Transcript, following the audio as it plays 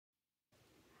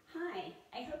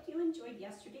you enjoyed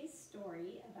yesterday's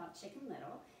story about Chicken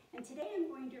Little, and today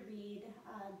I'm going to read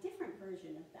a different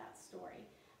version of that story.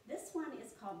 This one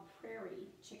is called Prairie,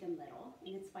 Chicken Little,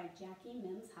 and it's by Jackie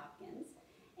Mims Hopkins.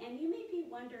 And you may be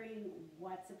wondering,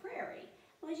 what's a prairie?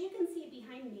 Well, as you can see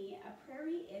behind me, a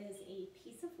prairie is a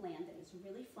piece of land that is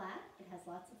really flat. It has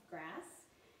lots of grass.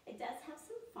 It does have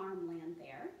some farmland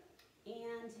there,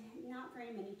 and not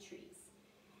very many trees.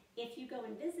 If you go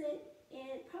and visit,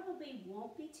 it probably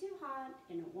won't be too hot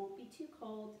and it won't be too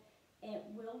cold. It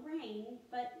will rain,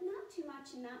 but not too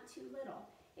much and not too little.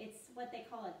 It's what they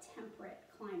call a temperate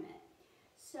climate.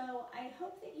 So I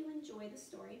hope that you enjoy the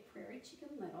story Prairie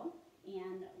Chicken Little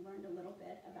and learned a little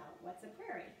bit about what's a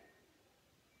prairie.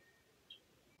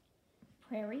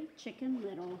 Prairie Chicken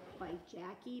Little by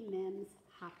Jackie Mims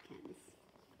Hopkins.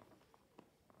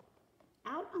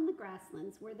 Out on the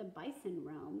grasslands where the bison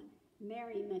roam,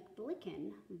 Mary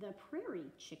McBlicken, the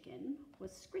prairie chicken,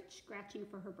 was scratching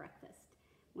for her breakfast,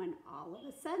 when all of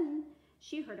a sudden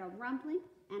she heard a rumbling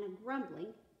and a grumbling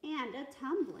and a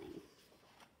tumbling.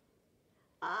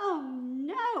 "Oh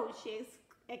no," she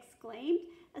exclaimed,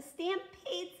 "a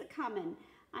stampede's a-comin'.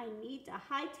 I need to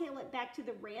hightail it back to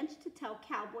the ranch to tell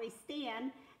Cowboy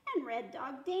Stan and Red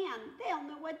Dog Dan. They'll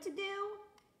know what to do."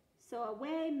 So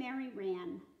away Mary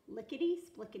ran,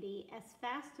 lickety-splickety, as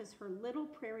fast as her little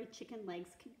prairie chicken legs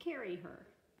could carry her.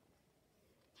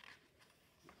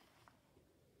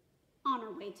 On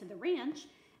her way to the ranch,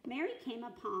 Mary came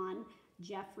upon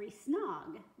Jeffrey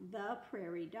Snog, the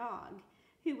prairie dog,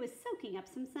 who was soaking up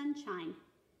some sunshine.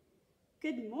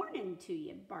 "Good morning to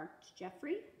you," barked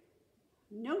Jeffrey.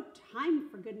 "No time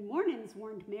for good mornings,"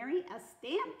 warned Mary. "A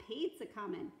stampede's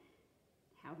a-comin'."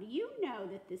 "How do you know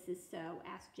that this is so?"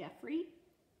 asked Jeffrey.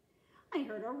 "I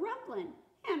heard a rumbling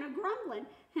and a grumbling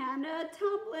and a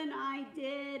tumbling, I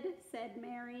did," said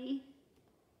Mary.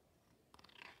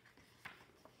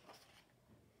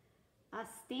 "A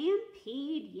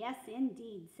stampede, yes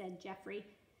indeed," said Jeffrey.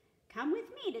 "Come with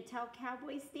me to tell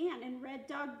Cowboy Stan and Red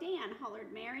Dog Dan,"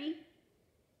 hollered Mary.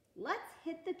 "Let's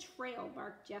hit the trail,"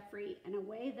 barked Jeffrey, and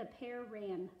away the pair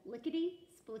ran,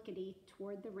 lickety-splickety,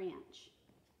 toward the ranch.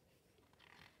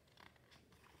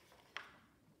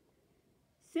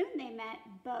 Soon they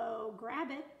met Beau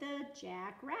Grabbit, the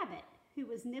jackrabbit, who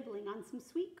was nibbling on some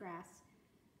sweetgrass.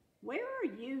 "Where are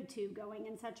you two going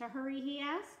in such a hurry?" he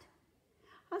asked.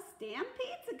 "A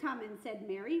stampede's a-comin'," said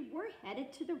Mary. "We're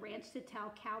headed to the ranch to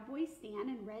tell Cowboy Stan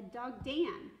and Red Dog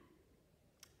Dan."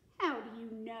 "How do you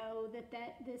know that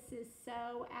this is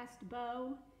so?" asked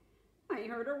Beau. "I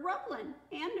heard a rumbling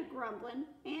and a grumbling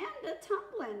and a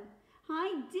tumbling."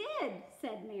 "I did,"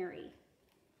 said Mary.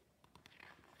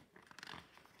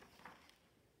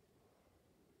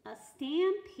 "A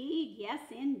stampede,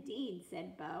 yes indeed,"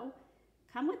 said Beau.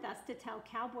 "Come with us to tell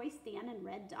Cowboy Stan and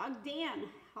Red Dog Dan,"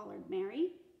 hollered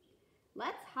Mary.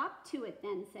 "Let's hop to it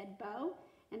then," said Beau,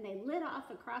 and they lit off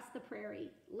across the prairie,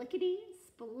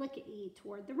 lickety-splickety,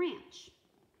 toward the ranch.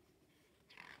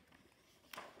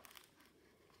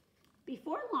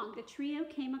 Before long, the trio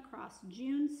came across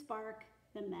June Spark,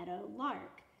 the meadow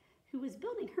lark, who was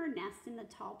building her nest in the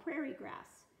tall prairie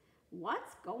grass.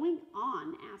 "What's going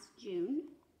on?" asked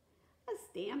June. "A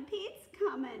stampede's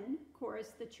comin',"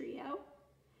 chorused the trio.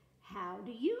 "How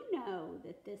do you know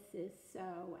that this is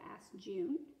so?" asked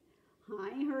June.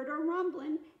 "I heard a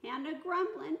rumbling and a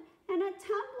grumbling and a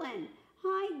tumbling."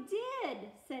 "I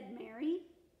did," said Mary.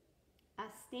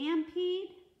 "A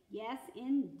stampede? Yes,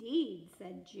 indeed,"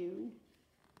 said June.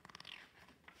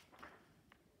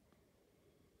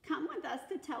 "Come with us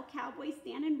to tell Cowboy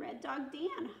Stan and Red Dog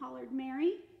Dan," hollered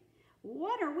Mary.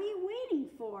 "What are we waiting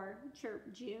for?"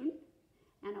 chirped June.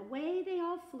 And away they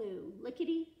all flew,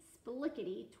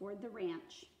 lickety-splickety, toward the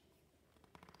ranch.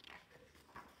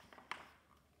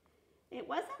 It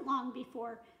wasn't long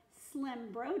before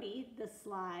Slim Brody, the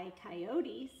sly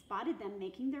coyote, spotted them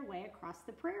making their way across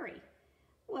the prairie.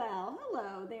 "Well,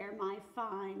 hello there, my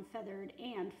fine feathered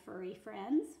and furry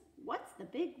friends. What's the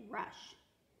big rush?"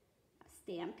 "A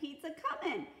stampede's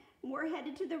a-comin', and we're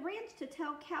headed to the ranch to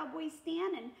tell Cowboy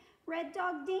Stan and Red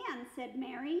Dog Dan," said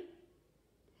Mary.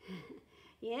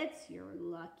 "It's your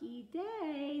lucky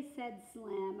day," said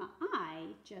Slim.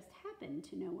 "I just happen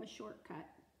to know a shortcut."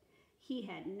 He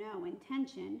had no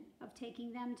intention of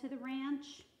taking them to the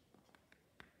ranch.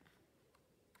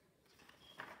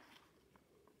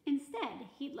 Instead,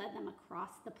 he led them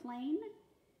across the plain,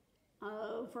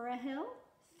 over a hill,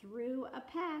 through a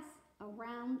pass,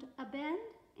 around a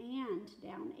bend, and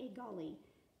down a gully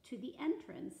to the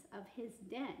entrance of his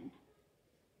den.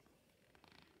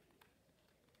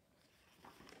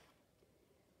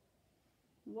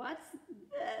 "What's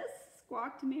this?"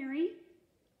 squawked Mary.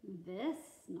 This,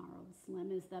 snarled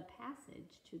Slim, is the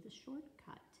passage to the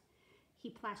shortcut. He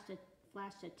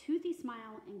flashed a toothy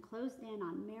smile and closed in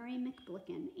on Mary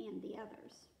McBlicken and the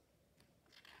others.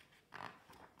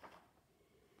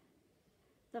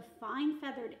 The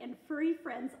fine-feathered and furry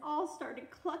friends all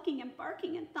started clucking and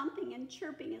barking and thumping and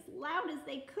chirping as loud as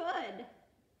they could.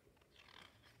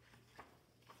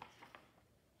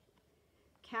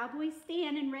 Cowboy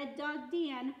Stan and Red Dog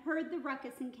Dan heard the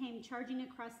ruckus and came charging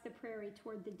across the prairie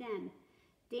toward the den.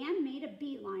 Dan made a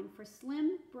beeline for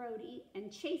Slim Brody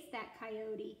and chased that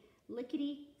coyote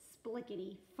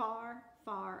lickety-splickety far,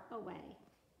 far away.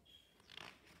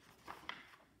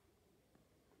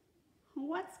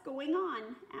 "What's going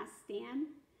on?" asked Stan.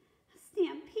 "A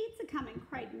stampede's a-coming,"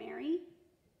 cried Mary.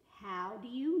 "How do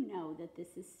you know that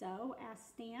this is so?" asked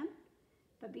Stan.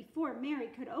 But before Mary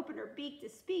could open her beak to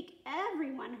speak,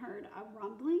 everyone heard a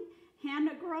rumbling and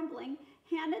a grumbling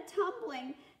and a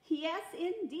tumbling. Yes,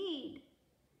 indeed.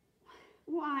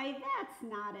 "Why, that's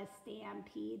not a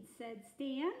stampede," said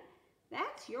Stan.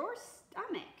 "That's your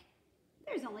stomach.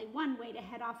 There's only one way to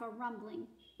head off a rumbling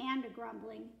and a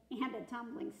grumbling and a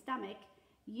tumbling stomach.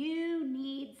 You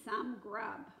need some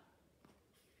grub."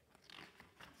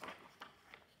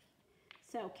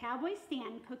 So Cowboy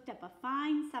Stan cooked up a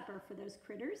fine supper for those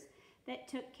critters that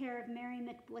took care of Mary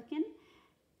McBlicken.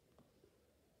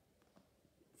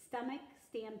 Stomach,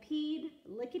 stampede,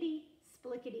 lickety,